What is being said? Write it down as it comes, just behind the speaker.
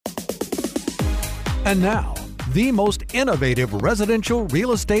And now, the most innovative residential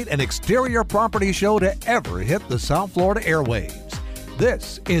real estate and exterior property show to ever hit the South Florida airwaves.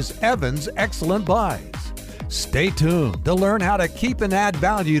 This is Evan's Excellent Buys. Stay tuned to learn how to keep and add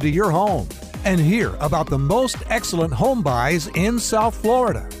value to your home and hear about the most excellent home buys in South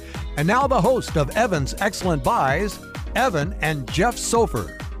Florida. And now the host of Evan's Excellent Buys, Evan and Jeff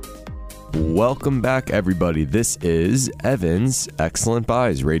Sofer. Welcome back, everybody. This is Evan's Excellent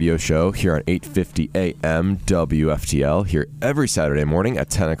Buys radio show here on 8:50 a.m. WFTL, here every Saturday morning at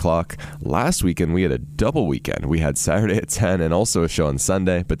 10 o'clock. Last weekend, we had a double weekend. We had Saturday at 10 and also a show on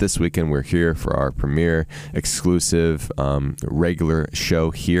Sunday, but this weekend we're here for our premiere exclusive regular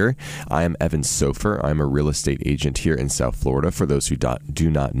show here. I am Evan Sofer. I'm a real estate agent here in South Florida. For those who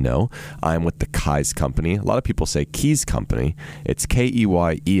do not know, I'm with the Keys Company. A lot of people say Keys Company. It's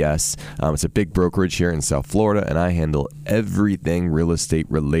Keyes. It's a big brokerage here in South Florida, and I handle everything real estate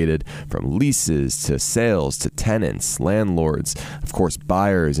related, from leases to sales to tenants, landlords, of course,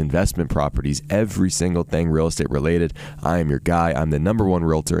 buyers, investment properties, every single thing real estate related. I am your guy. I'm the number one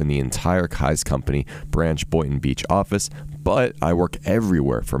realtor in the entire Keys Company branch Boynton Beach office, but I work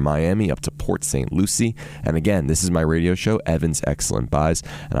everywhere from Miami up to Port St. Lucie. And again, this is my radio show, Evan's Excellent Buys,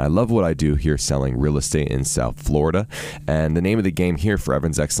 and I love what I do here selling real estate in South Florida. And the name of the game here for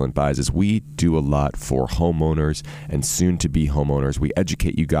Evan's Excellent Buys is we do a lot for homeowners and soon-to-be homeowners. We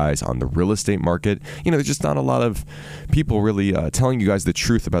educate you guys on the real estate market. You know, there's just not a lot of people really telling you guys the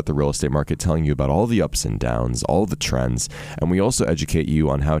truth about the real estate market, telling you about all the ups and downs, all the trends. And we also educate you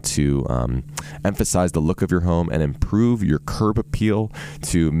on how to emphasize the look of your home and improve your curb appeal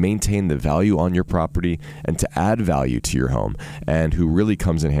to maintain the value on your property and to add value to your home. And who really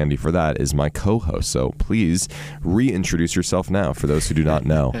comes in handy for that is my co-host. So please reintroduce yourself now for those who do not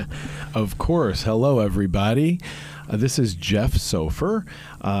know. Of course. Hello, everybody. This is Jeff Sofer.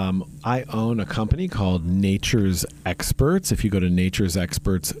 I own a company called Nature's Experts. If you go to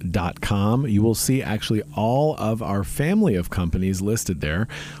naturesexperts.com, you will see actually all of our family of companies listed there.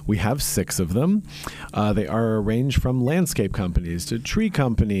 We have 6 of them. They are ranged from landscape companies to tree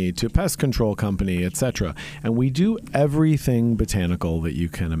company to pest control company, etc. And we do everything botanical that you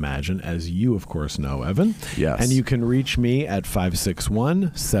can imagine, as you, of course, know, Evan. Yes. And you can reach me at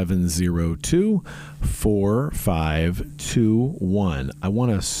 561-702-4521. I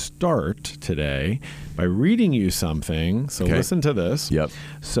want to start today by reading you something. So Listen to this. Yep.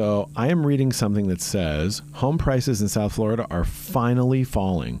 So I am reading something that says, home prices in South Florida are finally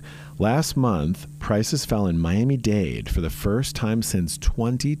falling. Last month, prices fell in Miami-Dade for the first time since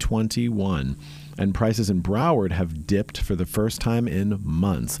 2021. And prices in Broward have dipped for the first time in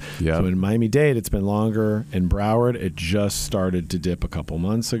months. Yep. So in Miami-Dade, it's been longer. In Broward, it just started to dip a couple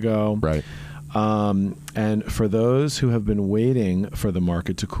months ago. Right. And for those who have been waiting for the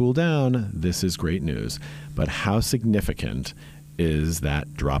market to cool down, this is great news. But how significant is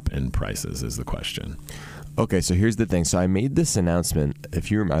that drop in prices is the question. Okay, so here's the thing. So I made this announcement, I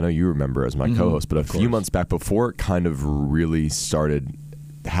know you remember as my co-host, but a few months back before it kind of really started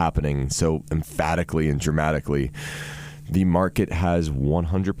happening so emphatically and dramatically. The market has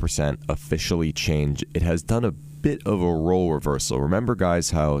 100% officially changed. It has done a bit of a role reversal. Remember,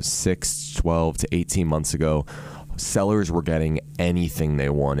 guys, how 6, 12 to 18 months ago, sellers were getting anything they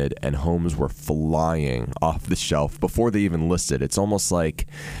wanted and homes were flying off the shelf before they even listed. It's almost like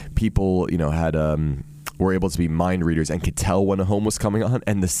people, had were able to be mind readers and could tell when a home was coming on,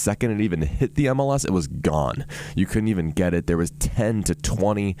 and the second it even hit the MLS, it was gone. You couldn't even get it. There was 10 to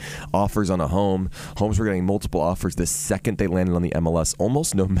 20 offers on a home. Homes were getting multiple offers the second they landed on the MLS,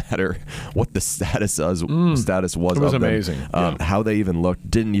 almost no matter what the status was. It was amazing. How they even looked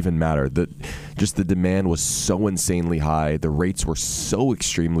didn't even matter. The demand was so insanely high. The rates were so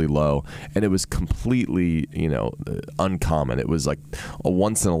extremely low, and it was completely, uncommon. It was like a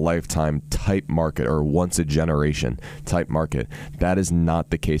once in a lifetime type market, or once a generation type market. That is not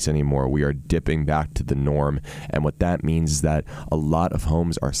the case anymore. We are dipping back to the norm. And what that means is that a lot of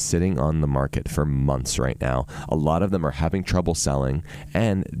homes are sitting on the market for months right now. A lot of them are having trouble selling.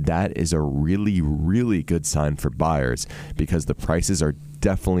 And that is a really, really good sign for buyers, because the prices are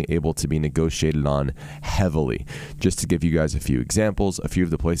definitely able to be negotiated on heavily. Just to give you guys a few examples, a few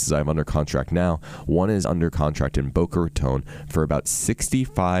of the places I have under contract now. One is under contract in Boca Raton for about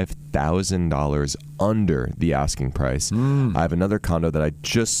 $65,000 under the asking price. I have another condo that I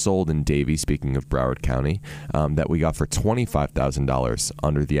just sold in Davie, speaking of Broward County, that we got for $25,000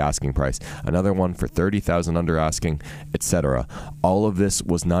 under the asking price. Another one for $30,000 under asking, etc. All of this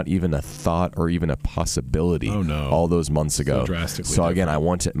was not even a thought or even a possibility all those months ago. So again, I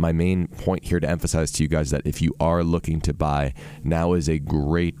want to, my main point here to emphasize to you guys that if you are looking to buy, now is a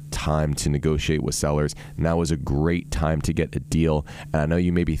great time to negotiate with sellers. Now is a great time to get a deal. And I know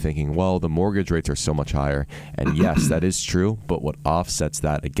you may be thinking, well, the mortgage rates are so much higher. And yes, that is true. But what offsets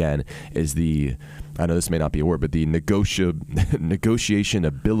that, again, is the, I know this may not be a word, but the negotiation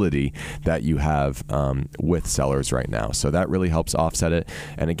ability that you have with sellers right now. So that really helps offset it.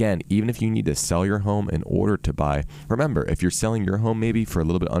 And again, even if you need to sell your home in order to buy, remember, if you're selling your home maybe for a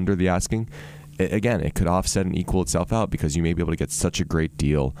little bit under the asking, again, it could offset and equal itself out because you may be able to get such a great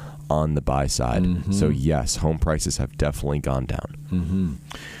deal on the buy side. So yes, home prices have definitely gone down.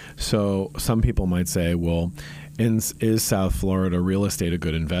 So some people might say, well, is South Florida real estate a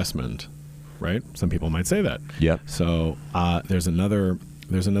good investment? Right? Some people might say that. Yep. So there's another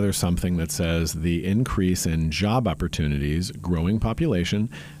something that says the increase in job opportunities, growing population,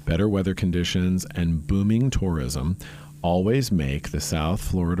 better weather conditions, and booming tourism always make the South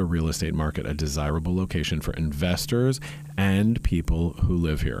Florida real estate market a desirable location for investors and people who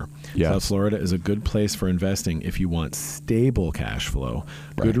live here. Yes. South Florida is a good place for investing if you want stable cash flow,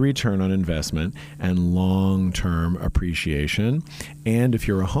 good return on investment, and long-term appreciation. And if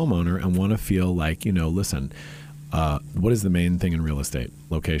you're a homeowner and want to feel like, listen, what is the main thing in real estate?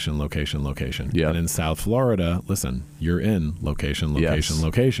 Location, location, location. Yeah. And in South Florida, listen, you're in location, location,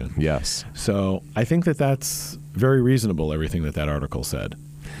 location. Yes. So I think that that's very reasonable, everything that article said.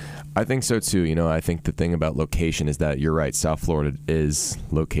 I think so too. I think the thing about location is that you're right. South Florida is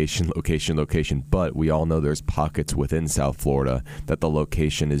location, location, location. But we all know there's pockets within South Florida that the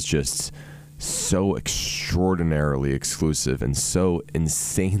location is just so extraordinarily exclusive and so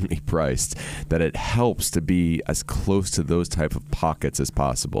insanely priced that it helps to be as close to those type of pockets as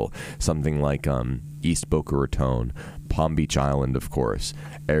possible. Something like East Boca Raton, Palm Beach Island, of course,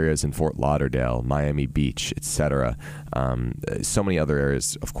 areas in Fort Lauderdale, Miami Beach, etc. So many other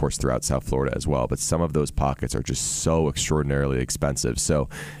areas, of course, throughout South Florida as well. But some of those pockets are just so extraordinarily expensive. So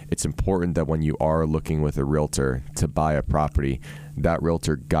it's important that when you are looking with a realtor to buy a property, that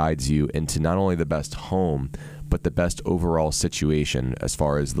realtor guides you into not only the best home, but the best overall situation as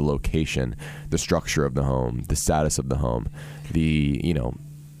far as the location, the structure of the home, the status of the home, the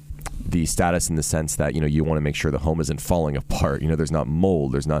status in the sense that, you want to make sure the home isn't falling apart. There's not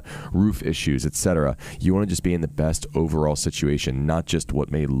mold, there's not roof issues, etc. You want to just be in the best overall situation, not just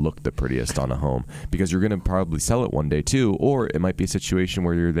what may look the prettiest on a home, because you're going to probably sell it one day too, or it might be a situation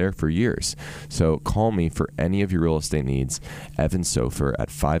where you're there for years. So call me for any of your real estate needs, Evan Sofer at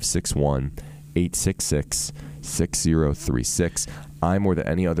 561-866-6036. I, more than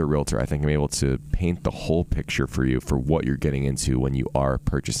any other realtor, I think I'm able to paint the whole picture for you for what you're getting into when you are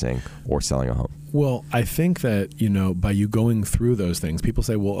purchasing or selling a home. Well, I think that, by you going through those things, people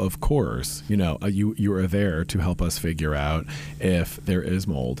say, well, of course, you are there to help us figure out if there is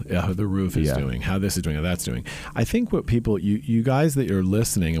mold, how the roof is doing, how this is doing, how that's doing. I think what people, you guys that are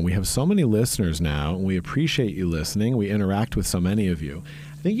listening, and we have so many listeners now, and we appreciate you listening. We interact with so many of you.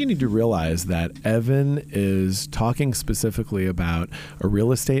 I think you need to realize that Evan is talking specifically about a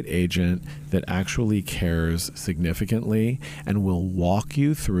real estate agent that actually cares significantly and will walk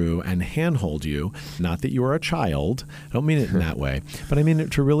you through and handhold you. Not that you are a child. I don't mean it in that way. But I mean it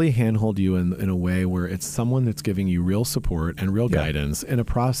to really handhold you in a way where it's someone that's giving you real support and real guidance in a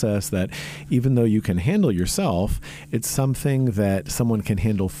process that, even though you can handle yourself, it's something that someone can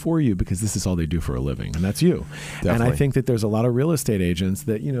handle for you because this is all they do for a living, and that's you. Definitely. And I think that there's a lot of real estate agents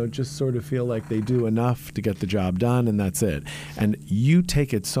that, just sort of feel like they do enough to get the job done and that's it. And you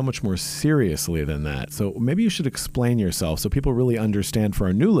take it so much more seriously than that. So maybe you should explain yourself so people really understand, for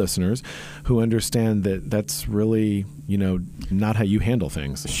our new listeners who understand that that's really, not how you handle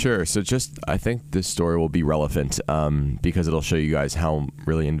things. Sure. So I think this story will be relevant because it'll show you guys how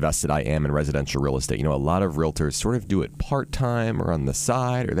really invested I am in residential real estate. A lot of realtors sort of do it part-time or on the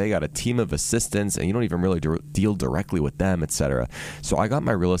side, or they got a team of assistants and you don't even really deal directly with them, etc. So I got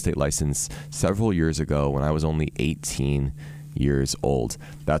my real estate license several years ago when I was only 18 years old.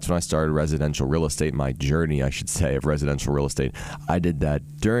 That's when I started residential real estate, my journey, I should say, of residential real estate. I did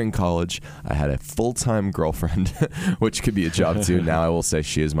that during college. I had a full-time girlfriend, which could be a job too. Now I will say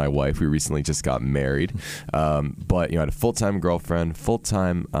she is my wife. We recently just got married. But I had a full-time girlfriend,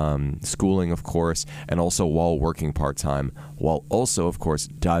 full-time schooling, of course, and also while working part-time, while also, of course,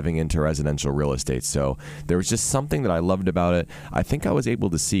 diving into residential real estate. So there was just something that I loved about it. I think I was able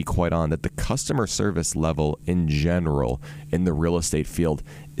to see quite on that the customer service level in general in the real estate field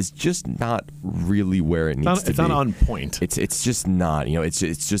is just not really where it needs to be. It's not on point. It's just not. It's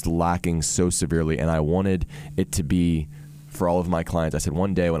just lacking so severely. And I wanted it to be for all of my clients. I said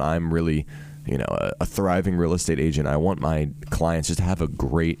one day when I'm really, a thriving real estate agent, I want my clients just to have a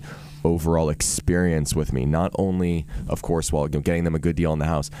great overall experience with me, not only, of course, while getting them a good deal on the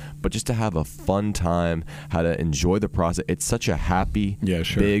house, but just to have a fun time, how to enjoy the process. It's such a happy,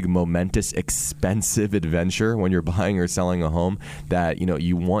 big, momentous, expensive adventure when you're buying or selling a home that,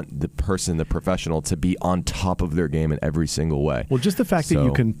 you want the person, the professional, to be on top of their game in every single way. Well, just the fact that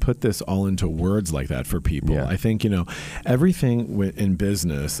you can put this all into words like that for people, I think, everything in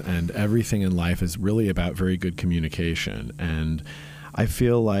business and everything in life is really about very good communication. And I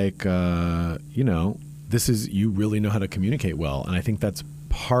feel like, this is, you really know how to communicate well. And I think that's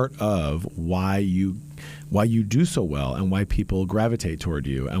part of why you do so well and why people gravitate toward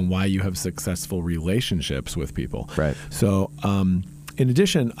you and why you have successful relationships with people. Right. So, in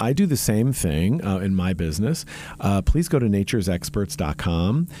addition, I do the same thing in my business. Please go to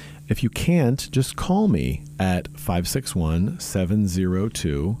naturesexperts.com. If you can't, just call me at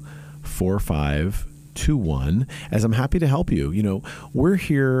 561-702-4521, as I'm happy to help you. We're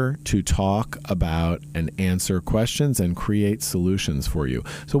here to talk about and answer questions and create solutions for you.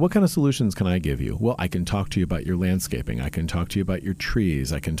 So what kind of solutions can I give you? Well, I can talk to you about your landscaping. I can talk to you about your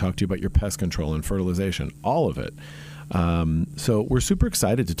trees. I can talk to you about your pest control and fertilization, all of it. So we're super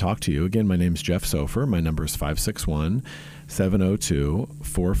excited to talk to you. Again, my name's Jeff Sofer. My number is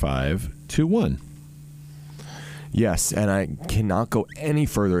 561-702-4521. Yes, and I cannot go any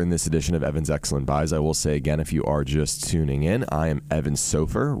further in this edition of Evan's Excellent Buys. I will say again, if you are just tuning in, I am Evan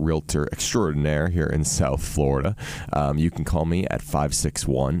Sofer, realtor extraordinaire here in South Florida. You can call me at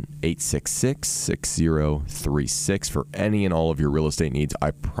 561-866-6036 for any and all of your real estate needs.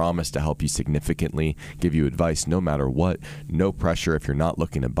 I promise to help you significantly, give you advice no matter what. No pressure if you're not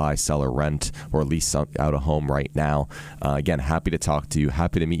looking to buy, sell, or rent, or lease out a home right now. Again, happy to talk to you,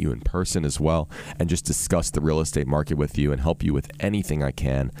 happy to meet you in person as well, and just discuss the real estate market with you and help you with anything I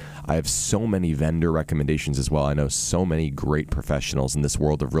can. I have so many vendor recommendations as well. I know so many great professionals in this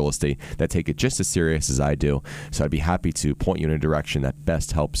world of real estate that take it just as serious as I do. So I'd be happy to point you in a direction that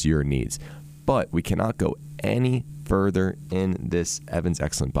best helps your needs. But we cannot go any further in this Evan's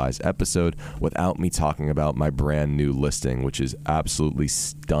Excellent Buys episode without me talking about my brand new listing, which is absolutely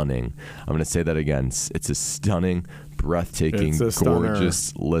stunning. I'm going to say that again. It's a stunning, breathtaking,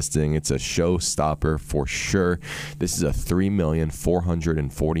 gorgeous listing. It's a showstopper for sure. This is a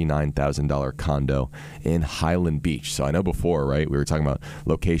 $3,449,000 condo in Highland Beach. So I know before, right, we were talking about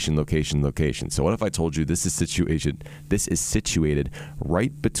location. So what if I told you this is situated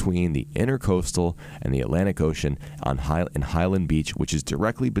right between the Intercoastal and the Atlantic Ocean in Highland Beach, which is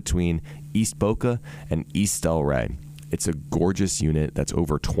directly between East Boca and East Delray. It's a gorgeous unit that's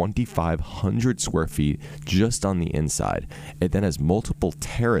over 2,500 square feet just on the inside. It then has multiple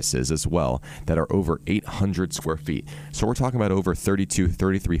terraces as well that are over 800 square feet. So we're talking about over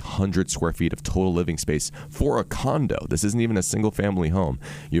 3,300 square feet of total living space for a condo. This isn't even a single family home.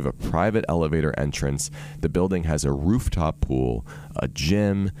 You have a private elevator entrance. The building has a rooftop pool, a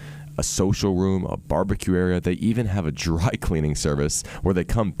gym, a social room, a barbecue area. They even have a dry cleaning service where they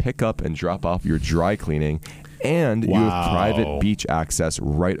come pick up and drop off your dry cleaning. And you have private beach access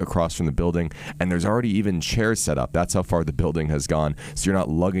right across from the building. And there's already even chairs set up. That's how far the building has gone. So you're not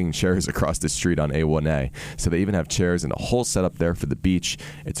lugging chairs across the street on A1A. So they even have chairs and a whole setup there for the beach.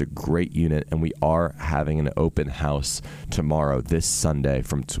 It's a great unit. And we are having an open house tomorrow, this Sunday,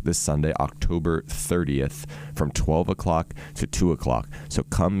 October 30th, from 12 o'clock to 2 o'clock. So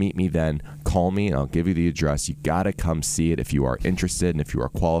come meet me then. Call me and I'll give you the address. You got to come see it if you are interested and if you are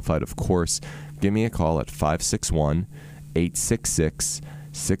qualified, of course. Give me a call at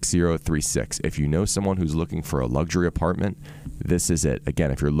 561-866-6036. If you know someone who's looking for a luxury apartment, this is it. Again,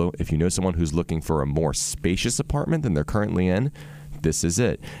 if you know someone who's looking for a more spacious apartment than they're currently in, this is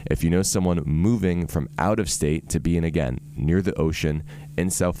it. If you know someone moving from out of state to be in, again, near the ocean in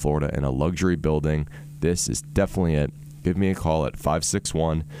South Florida in a luxury building, this is definitely it. Give me a call at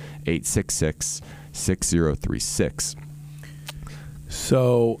 561-866-6036.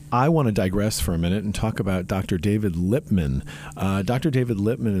 So I want to digress for a minute and talk about Dr. David Lipman. Dr. David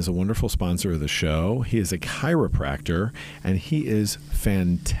Lipman is a wonderful sponsor of the show. He is a chiropractor, and he is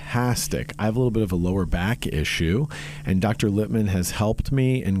fantastic. I have a little bit of a lower back issue, and Dr. Lipman has helped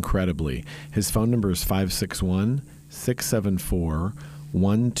me incredibly. His phone number is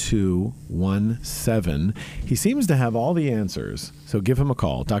 561-674-1217. He seems to have all the answers, so give him a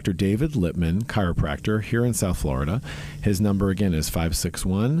call. Dr. David Lipman, chiropractor here in South Florida. His number again is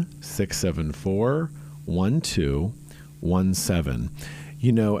 561-674-1217.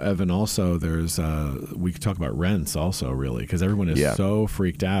 You know, Evan, also there's, we could talk about rents also, really, because everyone is so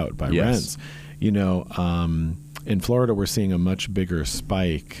freaked out by rents. You know, in Florida, we're seeing a much bigger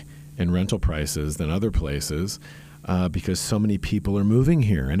spike in rental prices than other places. Because so many people are moving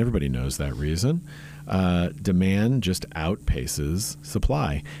here, and everybody knows that reason. Demand just outpaces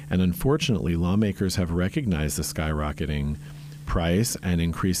supply. And unfortunately, lawmakers have recognized the skyrocketing price and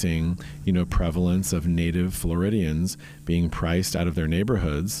increasing, prevalence of native Floridians being priced out of their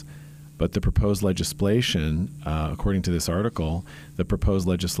neighborhoods. But the proposed legislation, according to this article, the proposed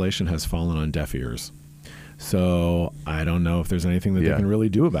legislation has fallen on deaf ears. So I don't know if there's anything that they can really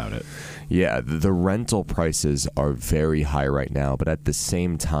do about it. Yeah, the rental prices are very high right now, but at the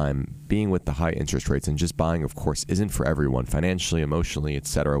same time, being with the high interest rates and just buying, of course, isn't for everyone, financially, emotionally,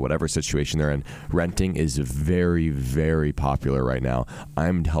 etc., whatever situation they're in. Renting is very, very popular right now.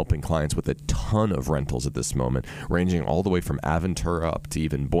 I'm helping clients with a ton of rentals at this moment, ranging all the way from Aventura up to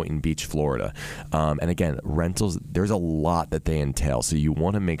even Boynton Beach, Florida. And again, rentals, there's a lot that they entail, so you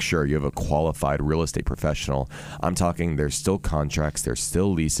want to make sure you have a qualified real estate professional. I'm talking there's still contracts, there's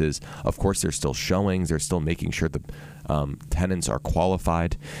still leases. Of course, there's still showings. They're still making sure the tenants are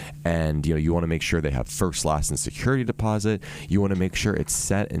qualified, and you want to make sure they have first, last, and security deposit. You want to make sure it's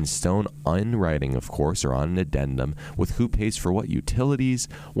set in stone, in writing, of course, or on an addendum with who pays for what utilities,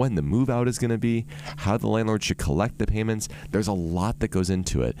 when the move out is going to be, how the landlord should collect the payments. There's a lot that goes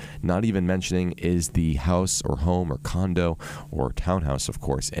into it. Not even mentioning is the house or home or condo or townhouse, of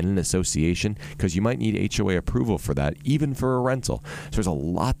course, in an association, because you might need HOA approval for that, even for a rental. So there's a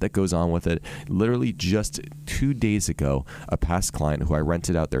lot that goes on with it. Literally just 2 days ago, a past client who I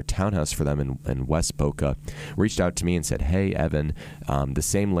rented out their townhouse for them in West Boca reached out to me and said, "Hey, Evan, the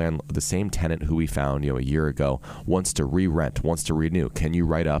same tenant who we found a year ago wants to re-rent, wants to renew. Can you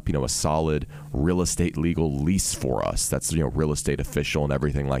write up a solid real estate legal lease for us? That's real estate official and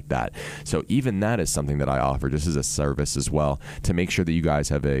everything like that." So even that is something that I offer just as a service as well, to make sure that you guys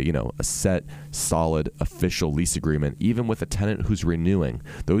have a set, solid, official lease agreement, even with a tenant who's renewing.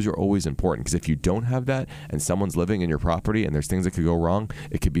 Those are always important, because if you don't have that and someone's living in your property and there's things that could go wrong,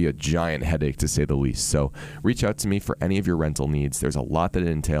 it could be a giant headache, to say the least. So reach out to me for any of your rental needs. There's a lot that it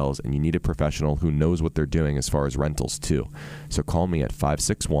entails, and you need a professional who knows what they're doing as far as rentals too. So call me at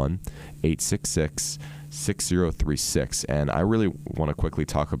 561-866-6036. And I really want to quickly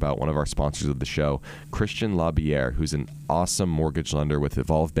talk about one of our sponsors of the show, Christian Labiere, who's an awesome mortgage lender with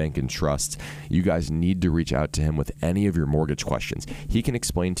Evolve Bank and Trust. You guys need to reach out to him with any of your mortgage questions. He can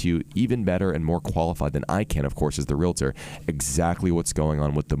explain to you even better and more qualified than I can, of course, as the realtor, exactly what's going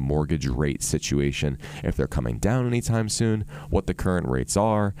on with the mortgage rate situation, if they're coming down anytime soon, what the current rates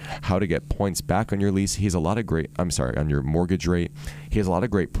are, how to get points back on your lease. He has a lot of great, on your mortgage rate. He has a lot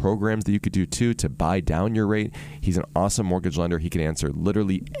of great programs that you could do too to buy down your rate. He's an awesome mortgage lender. He can answer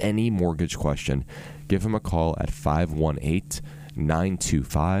literally any mortgage question. Give him a call at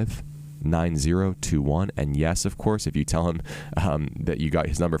 518-925-9021. And yes, of course, if you tell him that you got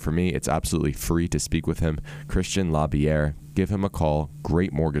his number from me, it's absolutely free to speak with him. Christian Labiere. Give him a call.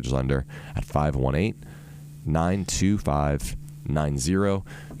 Great mortgage lender at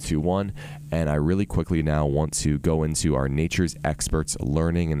 518-925-9021. And I really quickly now want to go into our Nature's Experts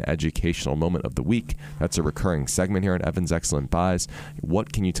Learning and Educational Moment of the Week. That's a recurring segment here on Evan's Excellent Buys.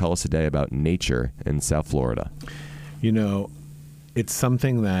 What can you tell us today about nature in South Florida? It's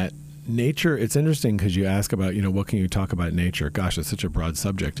something that nature, it's interesting because you ask about, what can you talk about nature? Gosh, it's such a broad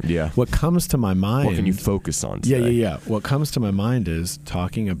subject. Yeah. What comes to my mind... What can you focus on today? Yeah. What comes to my mind is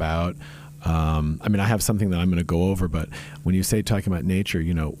talking about... I have something that I'm going to go over, but when you say talking about nature,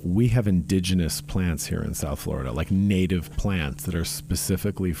 we have indigenous plants here in South Florida, like native plants that are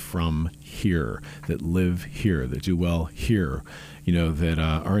specifically from here, that live here, that do well here, that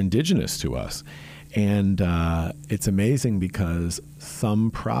are indigenous to us. And it's amazing because some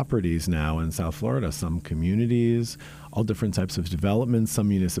properties now in South Florida, some communities, all different types of developments, some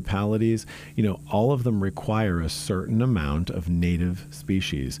municipalities, all of them require a certain amount of native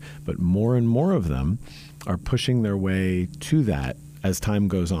species. But more and more of them are pushing their way to that as time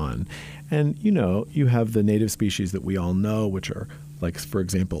goes on. And, you have the native species that we all know, which are Like, for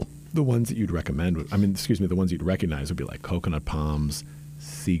example, the ones that you'd recommend, the ones you'd recognize would be like coconut palms,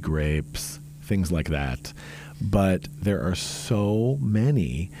 sea grapes, things like that. But there are so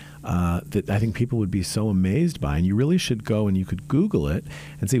many that I think people would be so amazed by. And you really should go and you could Google it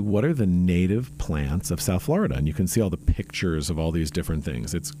and see what are the native plants of South Florida. And you can see all the pictures of all these different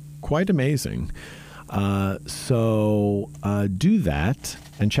things. It's quite amazing. So do that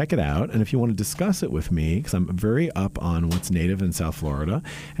and check it out. And if you want to discuss it with me, because I'm very up on what's native in South Florida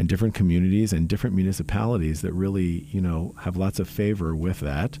and different communities and different municipalities that really, have lots of favor with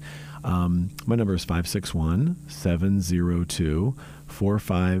that. My number is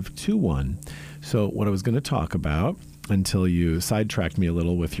 561-702-4521. So what I was going to talk about, until you sidetracked me a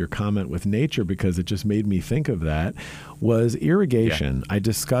little with your comment with nature, because it just made me think of that, was irrigation. Yeah. I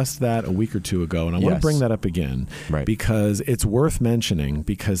discussed that a week or two ago, and I want to bring that up again because it's worth mentioning,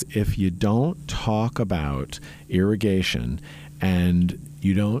 because if you don't talk about irrigation and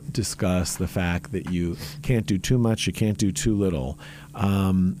you don't discuss the fact that you can't do too much, you can't do too little,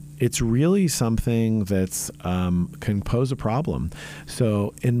 it's really something that's can pose a problem.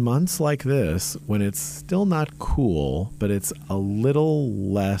 So in months like this, when it's still not cool, but it's a little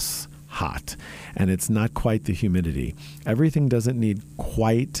less hot and it's not quite the humidity, everything doesn't need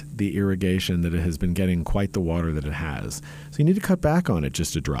quite the irrigation that it has been getting, quite the water that it has. So you need to cut back on it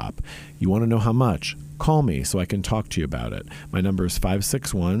just a drop. You want to know how much? Call me so I can talk to you about it. My number is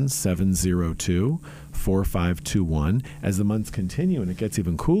 561-702-4521. As the months continue and it gets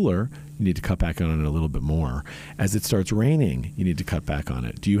even cooler, you need to cut back on it a little bit more. As it starts raining, you need to cut back on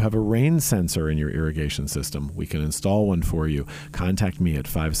it. Do you have a rain sensor in your irrigation system? We can install one for you. Contact me at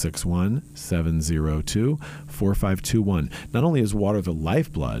 561-702-4521. Not only is water the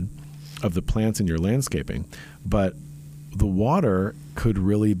lifeblood of the plants in your landscaping, but the water could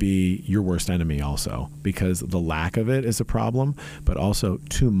really be your worst enemy also, because the lack of it is a problem, but also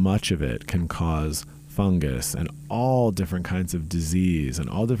too much of it can cause fungus and all different kinds of disease and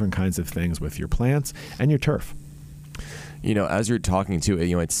all different kinds of things with your plants and your turf. As you're talking to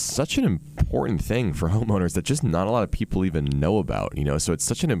it, it's such an important thing for homeowners that just not a lot of people even know about, so it's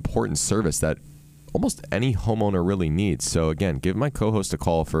such an important service that almost any homeowner really needs. So again, give my co-host a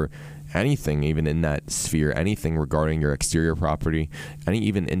call for anything, even in that sphere, anything regarding your exterior property, any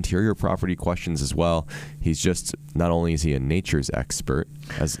even interior property questions as well. He's just, not only is he a nature's expert,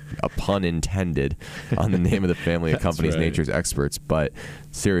 as a pun intended on the name of the family of companies, right. Nature's Experts, but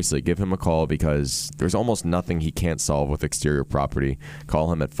seriously, give him a call, because there's almost nothing he can't solve with exterior property.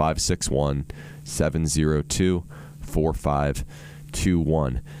 Call him at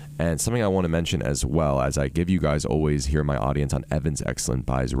 561-702-4521. And something I want to mention as well, as I give you guys always here, my audience on Evan's Excellent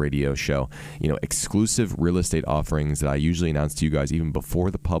Buys radio show, exclusive real estate offerings that I usually announce to you guys even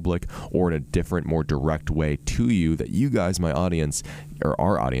before the public, or in a different, more direct way to you, that you guys, my audience, or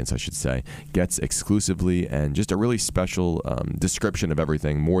our audience, I should say, gets exclusively, and just a really special description of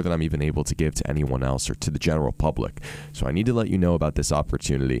everything, more than I'm even able to give to anyone else or to the general public. So I need to let you know about this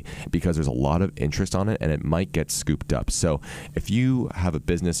opportunity, because there's a lot of interest on it and it might get scooped up. So if you have a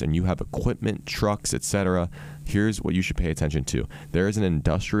business and you have equipment, trucks, etc., here's what you should pay attention to. There is an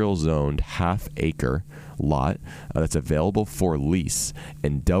industrial zoned half-acre lot that's available for lease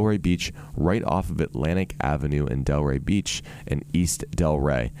in Delray Beach, right off of Atlantic Avenue in Delray Beach in East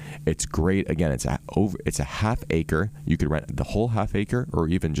Delray. It's great. Again, it's a half acre. You could rent the whole half acre or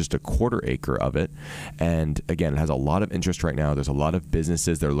even just a quarter acre of it. And again, it has a lot of interest right now. There's a lot of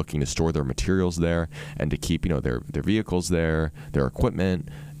businesses that are looking to store their materials there and to keep, their vehicles there, their equipment,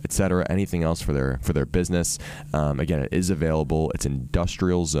 etc., anything else for their business. Again, it is available. It's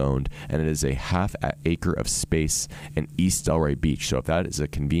industrial zoned, and it is a half acre of space in East Delray Beach. So if that is a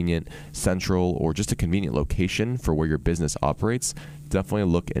convenient central or just a convenient location for where your business operates, definitely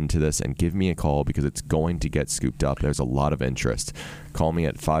look into this and give me a call, because it's going to get scooped up. There's a lot of interest. Call me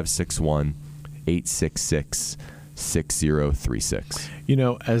at 561-866-6036.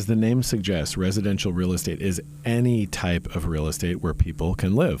 As the name suggests, residential real estate is any type of real estate where people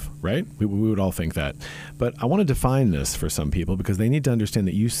can live, right? We would all think that. But I want to define this for some people, because they need to understand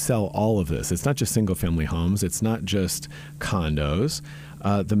that you sell all of this. It's not just single-family homes. It's not just condos.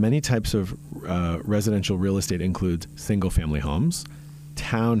 The many types of residential real estate includes single-family homes,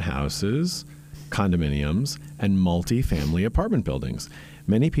 townhouses, condominiums, and multi-family apartment buildings.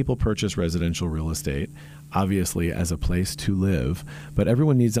 Many people purchase residential real estate obviously, as a place to live. But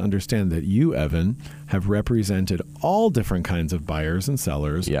everyone needs to understand that you, Evan, have represented all different kinds of buyers and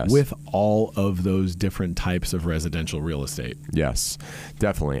sellers with all of those different types of residential real estate. Yes,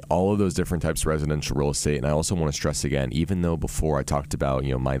 definitely. All of those different types of residential real estate. And I also want to stress again, even though before I talked about,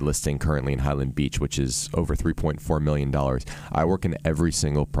 my listing currently in Highland Beach, which is over $3.4 million, I work in every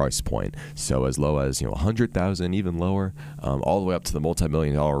single price point. So as low as, $100,000, even lower, all the way up to the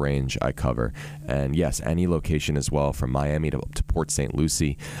multi-million-dollar range I cover. And yes, any location as well, from Miami to Port St.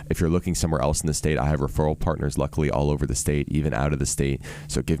 Lucie. If you're looking somewhere else in the state, I have referral partners, luckily, all over the state, even out of the state.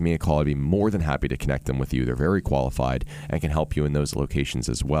 So give me a call. I'd be more than happy to connect them with you. They're very qualified and can help you in those locations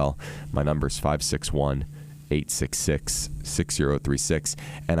as well. My number is 561-866-6036.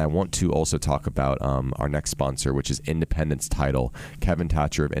 And I want to also talk about our next sponsor, which is Independence Title. Kevin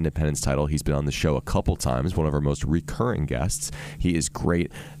Thatcher of Independence Title. He's been on the show a couple times, one of our most recurring guests. He is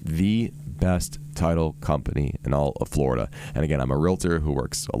great. The best title company in all of Florida. And again, I'm a realtor who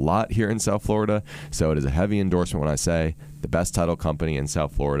works a lot here in South Florida, so it is a heavy endorsement when I say the best title company in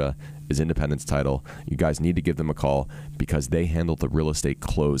South Florida is Independence Title. You guys need to give them a call because they handle the real estate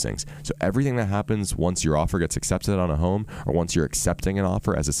closings. So everything that happens once your offer gets accepted on a home or once you're accepting an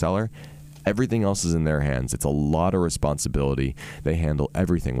offer as a seller, everything else is in their hands. It's a lot of responsibility. They handle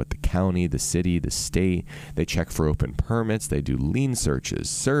everything with the county, the city, the state. They check for open permits. They do lien searches,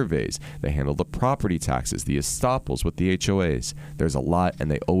 surveys. They handle the property taxes, the estoppels with the HOAs. There's a lot,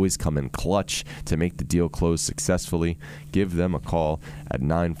 and they always come in clutch to make the deal close successfully. Give them a call at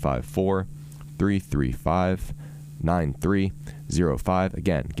 954-335-9305.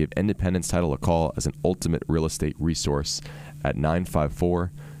 Again, give Independence Title a call as an ultimate real estate resource at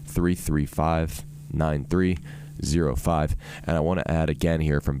 954-335-9305. And I want to add again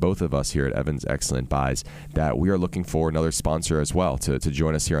here from both of us here at Evans Excellent Buys that we are looking for another sponsor as well to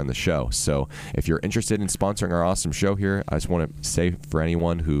join us here on the show. So if you're interested in sponsoring our awesome show here, I just want to say for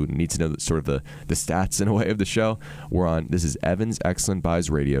anyone who needs to know sort of the stats in a way of the show, this is Evans Excellent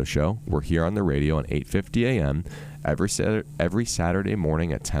Buys radio show. We're here on the radio on 8:50 a.m. every Saturday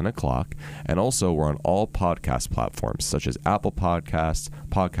morning at 10 o'clock. And also, we're on all podcast platforms, such as Apple Podcasts,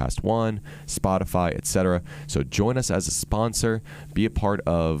 Podcast One, Spotify, etc. So join us as a sponsor. Be a part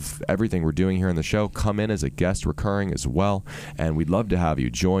of everything we're doing here on the show. Come in as a guest recurring as well. And we'd love to have you.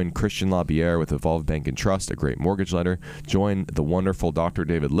 Join Christian LaBiere with Evolve Bank and Trust, a great mortgage lender. Join the wonderful Dr.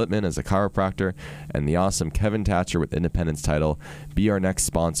 David Littman as a chiropractor. And the awesome Kevin Thatcher with Independence Title. Be our next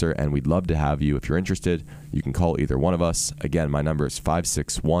sponsor, and we'd love to have you. If you're interested, you can call either one of us. Again, my number is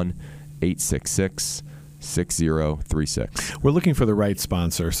 561-866-6036. We're looking for the right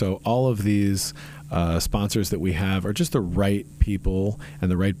sponsor. So all of these sponsors that we have are just the right people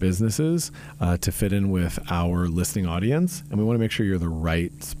and the right businesses to fit in with our listening audience. And we want to make sure you're the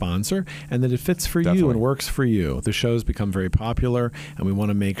right sponsor and that it fits for you and works for you. The show's become very popular, and we want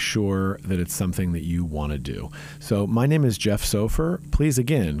to make sure that it's something that you want to do. So my name is Jeff Sofer. Please,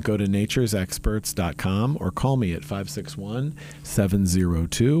 again, go to naturesexperts.com or call me at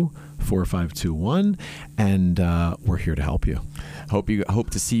 561-702-4521, and we're here to help you. Hope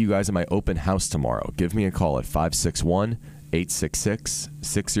to see you guys at my open house tomorrow. Give me a call at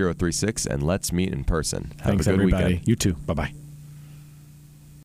 561-866-6036, and let's meet in person. Have Thanks, a good everybody. weekend. You too. Bye-bye.